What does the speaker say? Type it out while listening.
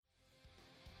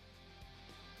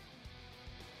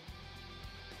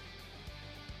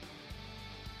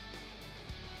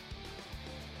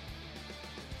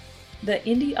The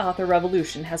indie author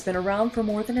revolution has been around for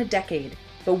more than a decade,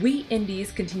 but we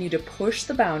indies continue to push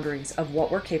the boundaries of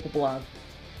what we're capable of.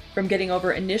 From getting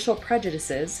over initial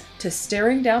prejudices to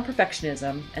staring down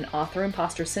perfectionism and author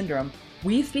imposter syndrome,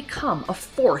 we've become a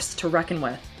force to reckon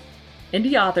with.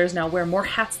 Indie authors now wear more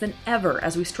hats than ever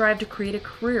as we strive to create a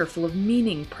career full of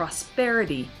meaning,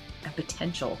 prosperity, and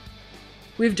potential.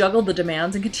 We've juggled the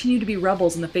demands and continue to be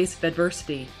rebels in the face of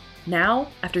adversity. Now,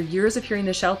 after years of hearing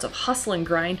the shouts of hustle and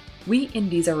grind, we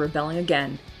indies are rebelling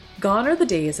again. Gone are the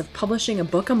days of publishing a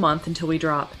book a month until we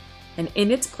drop, and in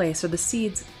its place are the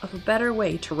seeds of a better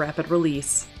way to rapid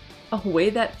release. A way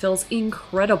that feels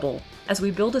incredible as we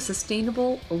build a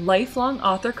sustainable, lifelong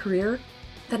author career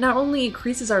that not only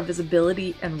increases our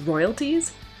visibility and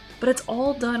royalties, but it's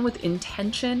all done with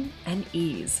intention and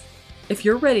ease. If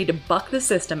you're ready to buck the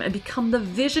system and become the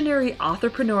visionary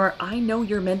authorpreneur I know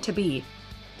you're meant to be,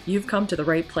 you've come to the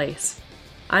right place.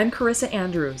 I'm Carissa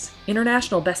Andrews,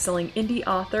 international best-selling indie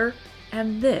author,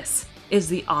 and this is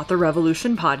the Author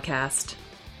Revolution podcast.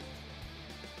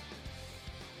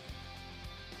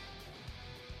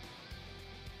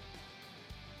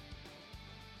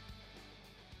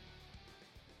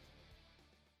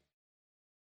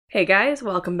 Hey guys,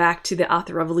 welcome back to the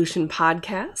Author Revolution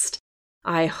podcast.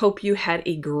 I hope you had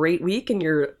a great week and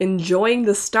you're enjoying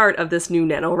the start of this new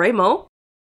NaNoWriMo.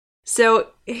 So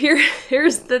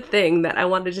here's the thing that I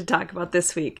wanted to talk about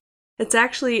this week. It's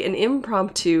actually an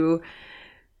impromptu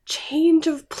change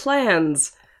of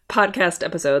plans podcast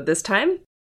episode this time.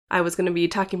 I was going to be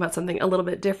talking about something a little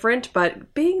bit different,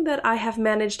 but being that I have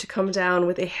managed to come down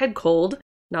with a head cold,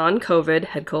 non-COVID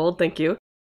head cold, thank you,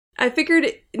 I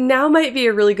figured now might be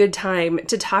a really good time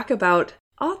to talk about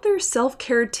author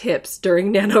self-care tips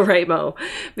during NaNoWriMo,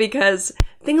 because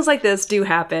things like this do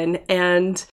happen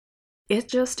and it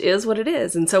just is what it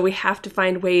is. And so we have to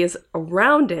find ways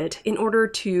around it in order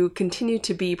to continue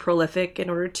to be prolific, in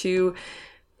order to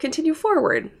continue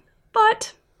forward,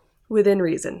 but within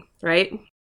reason, right?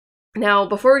 Now,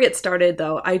 before we get started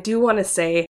though, I do want to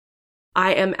say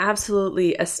I am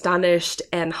absolutely astonished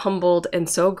and humbled and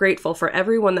so grateful for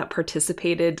everyone that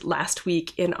participated last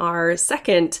week in our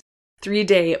second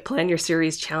 3-day Plan Your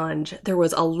Series challenge. There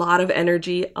was a lot of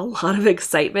energy, a lot of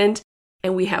excitement,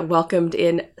 and we have welcomed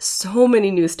in so many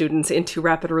new students into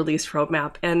Rapid Release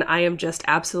Roadmap. And I am just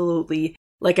absolutely,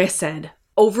 like I said,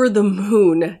 over the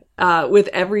moon with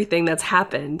everything that's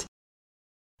happened.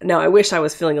 Now, I wish I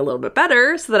was feeling a little bit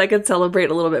better so that I could celebrate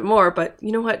a little bit more, but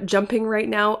you know what? Jumping right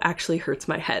now actually hurts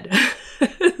my head.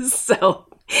 So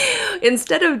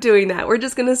instead of doing that, we're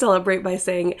just going to celebrate by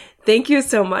saying thank you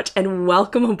so much and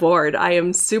welcome aboard. I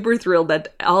am super thrilled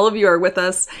that all of you are with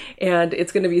us, and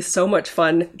it's going to be so much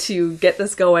fun to get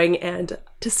this going and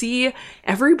to see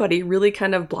everybody really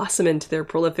kind of blossom into their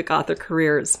prolific author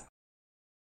careers.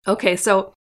 Okay,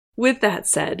 so with that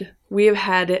said, we have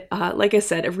had, like I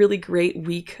said, a really great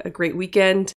week, a great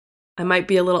weekend. I might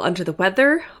be a little under the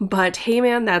weather, but hey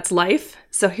man, that's life.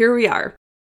 So here we are.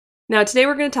 Now, today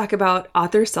we're going to talk about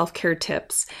author self-care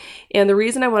tips. And the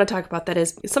reason I want to talk about that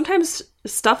is sometimes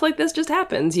stuff like this just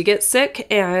happens. You get sick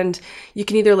and you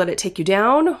can either let it take you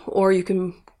down, or you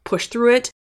can push through it,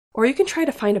 or you can try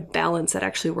to find a balance that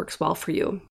actually works well for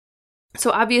you. So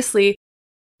obviously,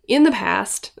 in the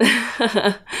past,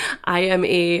 I am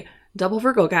a double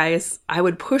Virgo, guys. I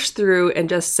would push through and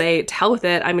just say, to hell with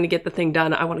it, I'm going to get the thing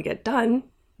done I want to get done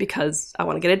because I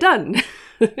want to get it done.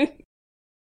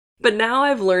 But now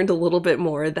I've learned a little bit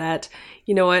more that,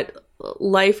 you know what,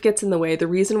 life gets in the way. The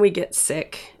reason we get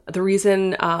sick, the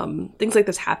reason things like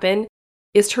this happen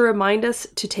is to remind us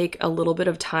to take a little bit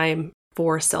of time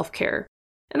for self-care.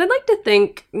 And I'd like to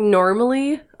think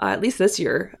normally, at least this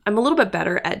year, I'm a little bit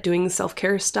better at doing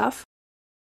self-care stuff.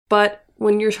 But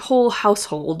when your whole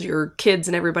household, your kids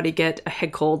and everybody get a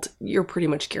head cold, you're pretty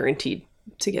much guaranteed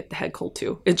to get the head cold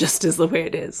too. It just is the way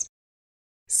it is.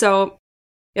 So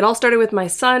it all started with my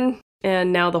son,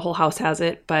 and now the whole house has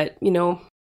it. But, you know,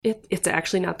 it's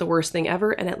actually not the worst thing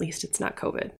ever, and at least it's not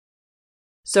COVID.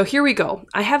 So here we go.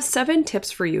 I have 7 tips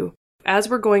for you as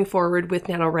we're going forward with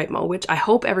NaNoWriMo, which I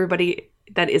hope everybody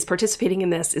that is participating in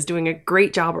this is doing a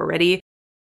great job already.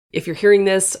 If you're hearing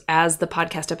this as the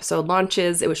podcast episode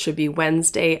launches, it should be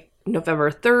Wednesday, November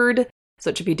 3rd. So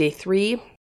it should be day 3.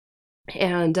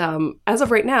 And as of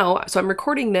right now, so I'm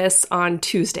recording this on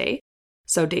Tuesday.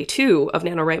 So day 2 of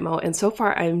NaNoWriMo, and so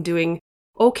far I'm doing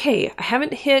okay. I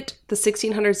haven't hit the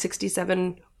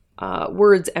 1,667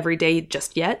 words every day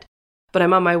just yet, but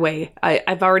I'm on my way.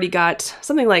 I've already got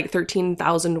something like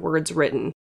 13,000 words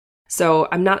written. So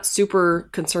I'm not super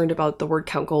concerned about the word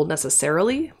count goal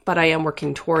necessarily, but I am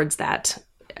working towards that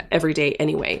every day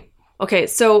anyway. Okay,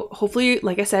 so hopefully,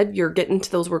 like I said, you're getting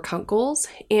to those word count goals.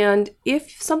 And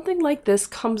if something like this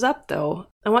comes up though,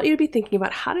 I want you to be thinking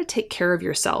about how to take care of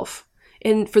yourself.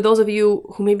 And for those of you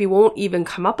who maybe won't even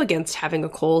come up against having a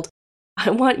cold, I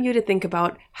want you to think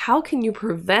about how can you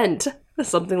prevent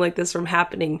something like this from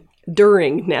happening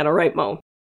during NaNoWriMo.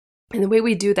 And the way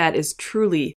we do that is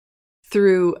truly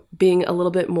through being a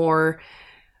little bit more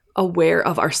aware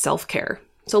of our self-care.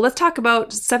 So let's talk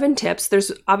about 7 tips.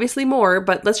 There's obviously more,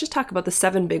 but let's just talk about the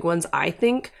 7 big ones I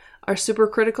think are super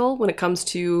critical when it comes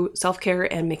to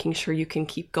self-care and making sure you can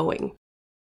keep going.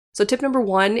 So tip number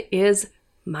 1 is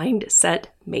mindset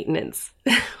maintenance.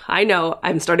 I know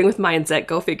I'm starting with mindset,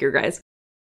 go figure, guys.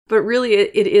 But really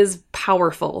it is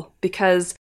powerful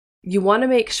because you want to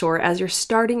make sure as you're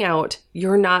starting out,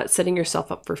 you're not setting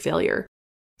yourself up for failure.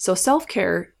 So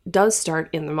self-care does start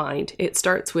in the mind. It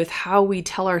starts with how we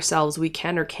tell ourselves we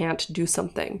can or can't do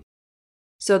something.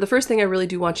 So the first thing I really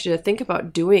do want you to think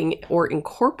about doing or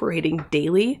incorporating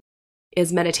daily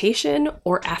is meditation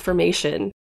or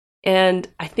affirmation. And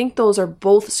I think those are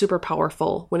both super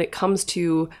powerful when it comes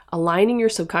to aligning your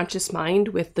subconscious mind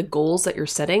with the goals that you're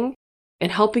setting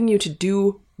and helping you to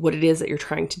do what it is that you're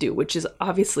trying to do, which is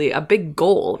obviously a big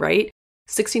goal, right?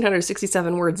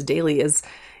 1,667 words daily is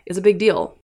a big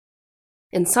deal.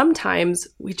 And sometimes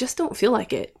we just don't feel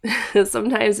like it.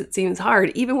 Sometimes it seems hard,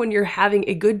 even when you're having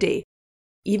a good day,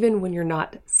 even when you're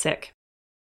not sick.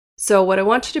 So what I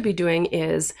want you to be doing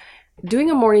is doing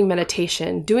a morning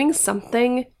meditation, doing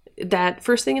something that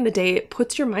first thing in the day, it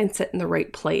puts your mindset in the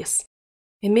right place.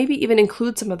 And maybe even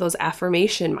include some of those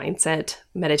affirmation mindset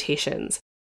meditations.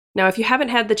 Now, if you haven't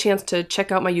had the chance to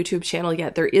check out my YouTube channel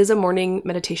yet, there is a morning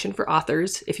meditation for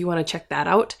authors. If you want to check that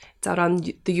out, it's out on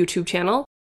the YouTube channel.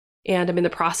 And I'm in the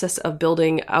process of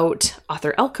building out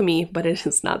Author Alchemy, but it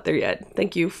is not there yet.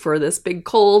 Thank you for this big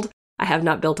cold. I have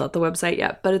not built out the website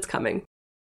yet, but it's coming.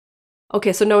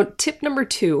 Okay, so now tip number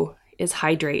 2 is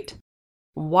hydrate.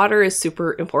 Water is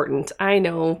super important. I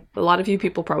know a lot of you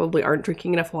people probably aren't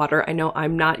drinking enough water. I know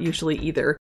I'm not usually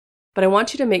either. But I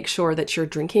want you to make sure that you're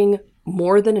drinking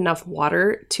more than enough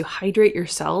water to hydrate your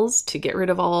cells, to get rid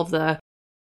of all of the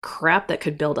crap that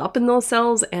could build up in those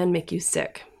cells and make you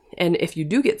sick. And if you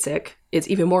do get sick, it's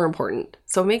even more important.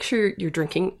 So make sure you're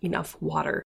drinking enough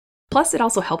water. Plus, it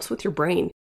also helps with your brain.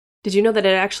 Did you know that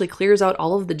it actually clears out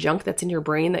all of the junk that's in your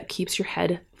brain that keeps your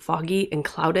head foggy and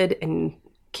clouded and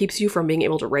keeps you from being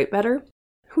able to write better?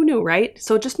 Who knew, right?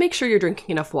 So just make sure you're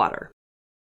drinking enough water.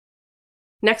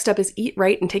 Next up is eat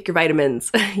right and take your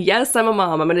vitamins. Yes, I'm a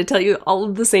mom. I'm going to tell you all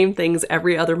of the same things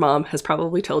every other mom has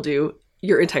probably told you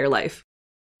your entire life.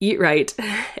 Eat right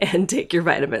and take your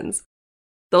vitamins.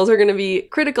 Those are going to be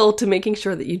critical to making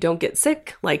sure that you don't get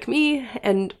sick like me,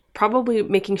 and probably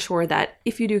making sure that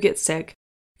if you do get sick,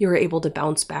 you're able to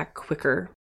bounce back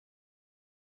quicker.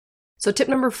 So tip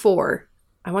number 4,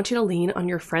 I want you to lean on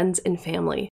your friends and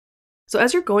family. So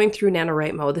as you're going through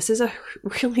NaNoWriMo, this is a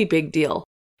really big deal.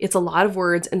 It's a lot of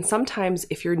words, and sometimes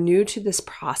if you're new to this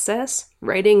process,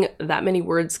 writing that many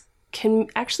words can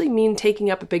actually mean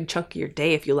taking up a big chunk of your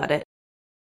day if you let it.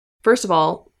 First of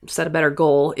all, set a better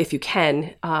goal if you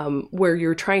can, where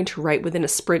you're trying to write within a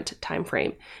sprint time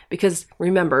frame. Because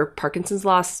remember, Parkinson's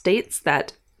law states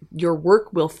that your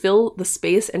work will fill the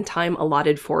space and time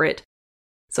allotted for it.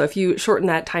 So if you shorten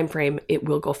that time frame, it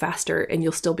will go faster and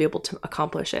you'll still be able to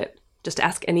accomplish it. Just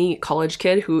ask any college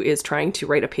kid who is trying to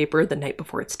write a paper the night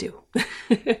before it's due.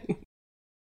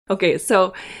 Okay,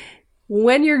 so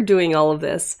when you're doing all of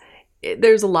this,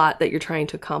 there's a lot that you're trying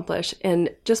to accomplish,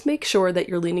 and just make sure that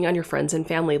you're leaning on your friends and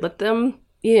family. Let them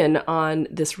in on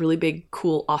this really big,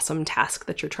 cool, awesome task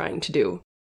that you're trying to do.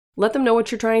 Let them know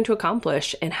what you're trying to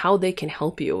accomplish and how they can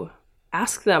help you.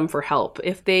 Ask them for help.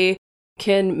 If they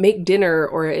can make dinner,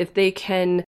 or if they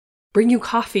can bring you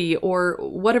coffee, or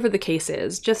whatever the case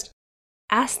is, just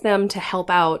ask them to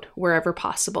help out wherever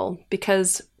possible,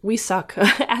 because we suck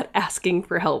at asking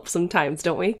for help sometimes,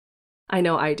 don't we? I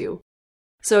know I do.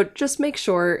 So just make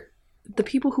sure the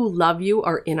people who love you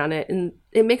are in on it, and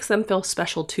it makes them feel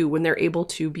special too when they're able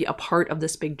to be a part of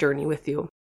this big journey with you.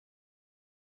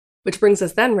 Which brings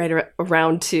us then right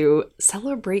around to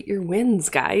celebrate your wins,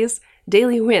 guys.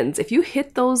 Daily wins. If you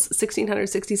hit those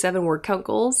 1,667 word count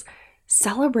goals,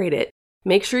 celebrate it.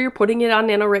 Make sure you're putting it on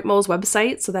NaNoWriMo's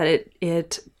website so that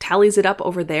it tallies it up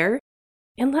over there,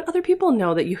 and let other people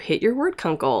know that you hit your word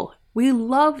count goal. We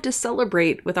love to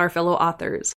celebrate with our fellow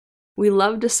authors. We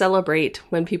love to celebrate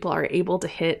when people are able to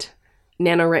hit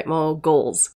NaNoWriMo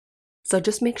goals. So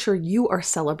just make sure you are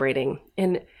celebrating,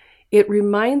 and it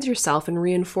reminds yourself and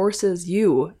reinforces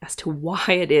you as to why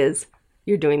it is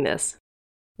you're doing this.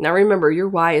 Now remember, your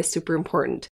why is super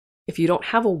important. If you don't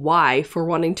have a why for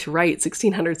wanting to write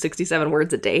 1,667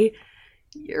 words a day,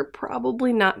 you're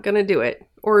probably not going to do it.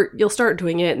 Or you'll start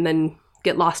doing it and then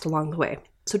get lost along the way.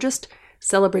 So just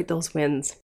celebrate those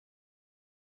wins.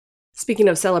 Speaking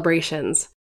of celebrations,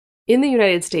 in the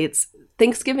United States,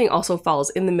 Thanksgiving also falls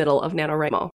in the middle of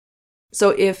NaNoWriMo.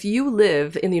 So if you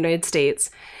live in the United States,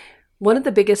 one of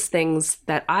the biggest things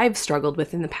that I've struggled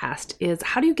with in the past is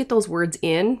how do you get those words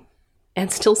in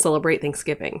and still celebrate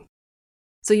Thanksgiving?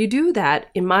 So you do that,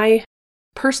 in my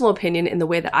personal opinion, in the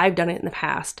way that I've done it in the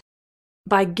past,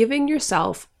 by giving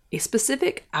yourself a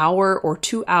specific hour or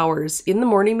 2 hours in the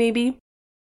morning maybe,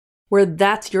 where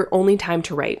that's your only time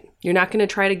to write. You're not going to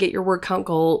try to get your word count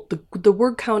goal. The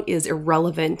word count is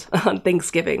irrelevant on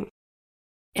Thanksgiving.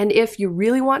 And if you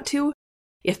really want to,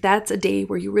 if that's a day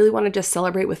where you really want to just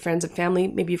celebrate with friends and family,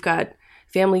 maybe you've got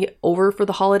family over for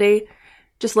the holiday,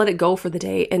 just let it go for the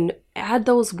day and add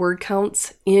those word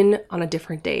counts in on a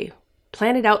different day.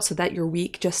 Plan it out so that your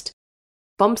week just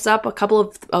bumps up a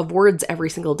couple of words every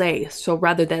single day. So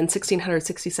rather than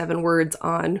 1,667 words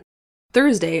on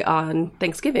Thursday on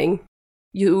Thanksgiving,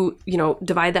 you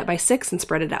divide that by 6 and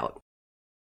spread it out.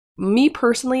 Me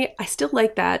personally, I still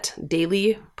like that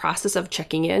daily process of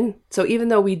checking in. So even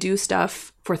though we do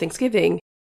stuff for Thanksgiving,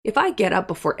 if I get up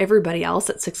before everybody else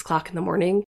at 6 o'clock in the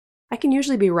morning, I can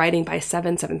usually be writing by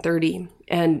 7:30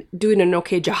 and doing an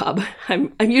okay job.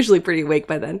 I'm usually pretty awake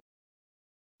by then.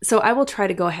 So I will try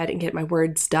to go ahead and get my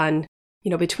words done,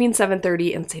 between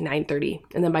 7:30 and say 9:30.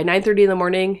 And then by 9:30 in the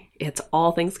morning, it's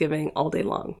all Thanksgiving all day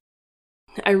long.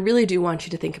 I really do want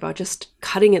you to think about just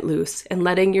cutting it loose and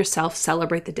letting yourself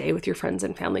celebrate the day with your friends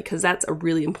and family, because that's a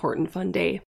really important, fun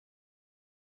day.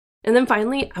 And then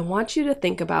finally, I want you to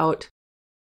think about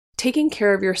taking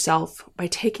care of yourself by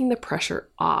taking the pressure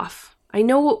off. I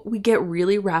know we get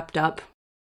really wrapped up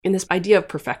in this idea of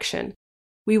perfection.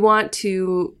 We want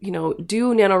to,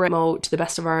 do NaNoWriMo to the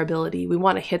best of our ability. We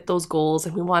want to hit those goals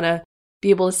and we want to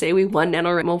be able to say we won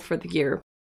NaNoWriMo for the year.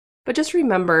 But just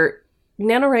remember,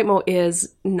 NaNoWriMo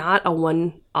is not a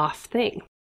one-off thing.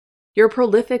 You're a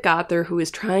prolific author who is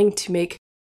trying to make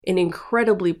an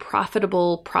incredibly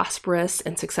profitable, prosperous,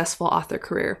 and successful author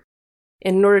career.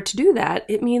 And in order to do that,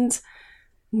 it means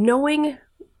knowing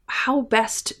how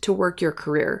best to work your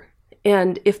career.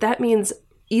 And if that means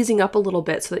easing up a little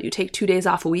bit so that you take 2 days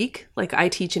off a week, like I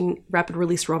teach in Rapid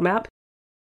Release Roadmap,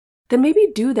 then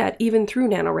maybe do that even through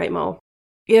NaNoWriMo.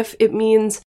 If it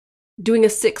means doing a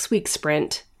 6-week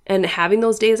sprint and having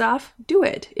those days off, do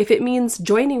it. If it means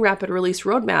joining Rapid Release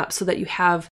Roadmap so that you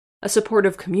have a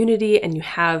supportive community and you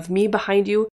have me behind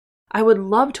you, I would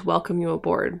love to welcome you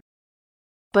aboard.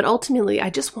 But ultimately, I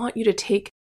just want you to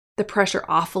take the pressure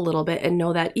off a little bit and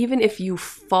know that even if you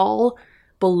fall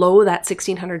below that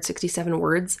 1,667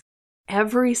 words,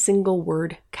 every single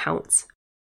word counts.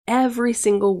 Every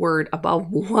single word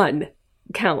above 1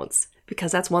 counts,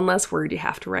 because that's one less word you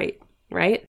have to write,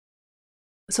 right?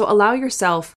 So allow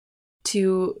yourself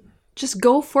to just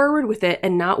go forward with it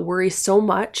and not worry so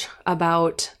much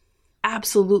about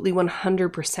absolutely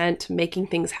 100% making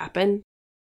things happen,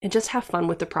 and just have fun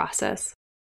with the process.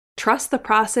 Trust the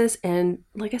process and,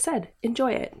 like I said,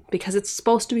 enjoy it, because it's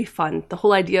supposed to be fun. The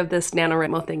whole idea of this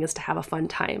NaNoWriMo thing is to have a fun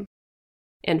time.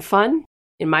 And fun,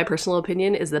 in my personal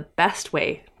opinion, is the best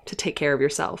way to take care of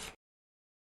yourself.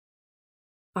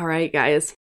 All right,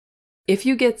 guys. If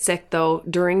you get sick, though,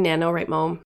 during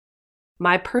NaNoWriMo,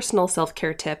 my personal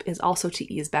self-care tip is also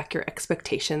to ease back your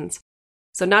expectations.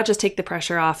 So not just take the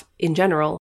pressure off in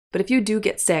general, but if you do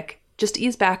get sick, just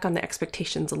ease back on the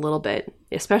expectations a little bit,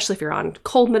 especially if you're on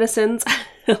cold medicines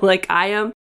like I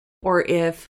am, or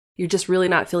if you're just really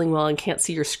not feeling well and can't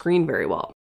see your screen very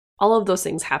well. All of those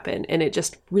things happen, and it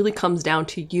just really comes down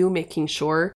to you making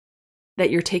sure that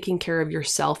you're taking care of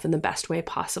yourself in the best way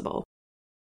possible.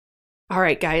 All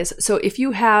right, guys. So if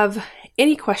you have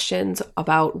any questions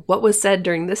about what was said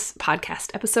during this podcast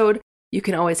episode, you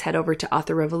can always head over to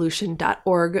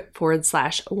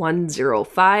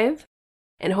authorrevolution.org/105.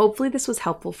 And hopefully this was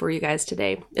helpful for you guys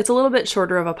today. It's a little bit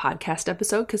shorter of a podcast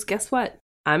episode because guess what?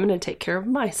 I'm going to take care of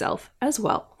myself as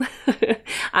well.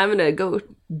 I'm going to go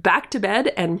back to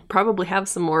bed and probably have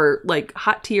some more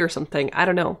hot tea or something. I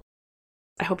don't know.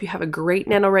 I hope you have a great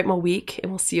NaNoWriMo week,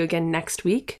 and we'll see you again next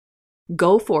week.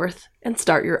 Go forth and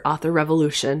start your author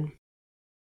revolution.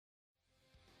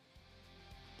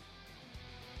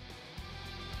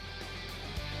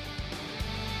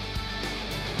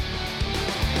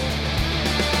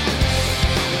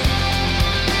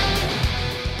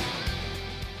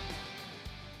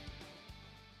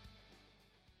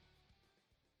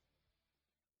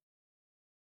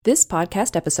 This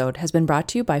podcast episode has been brought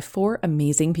to you by 4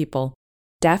 amazing people: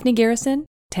 Daphne Garrison,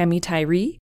 Tammy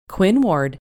Tyree, Quinn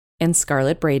Ward, and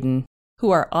Scarlett Braden, who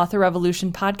are Author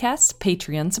Revolution Podcast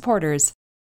Patreon supporters.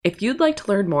 If you'd like to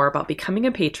learn more about becoming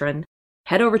a patron,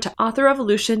 head over to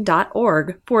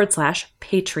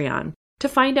authorrevolution.org/Patreon to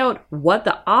find out what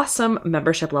the awesome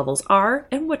membership levels are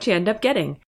and what you end up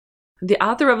getting. The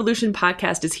Author Revolution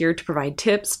podcast is here to provide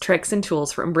tips, tricks, and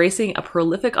tools for embracing a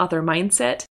prolific author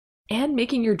mindset and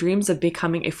making your dreams of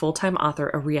becoming a full-time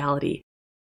author a reality.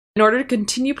 In order to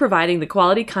continue providing the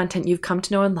quality content you've come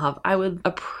to know and love, I would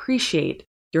appreciate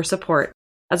your support.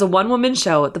 As a one-woman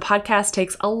show, the podcast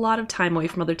takes a lot of time away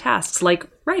from other tasks like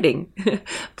writing.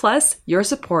 Plus, your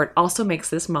support also makes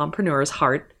this mompreneur's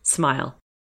heart smile.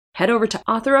 Head over to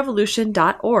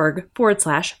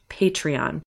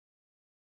authorrevolution.org/Patreon.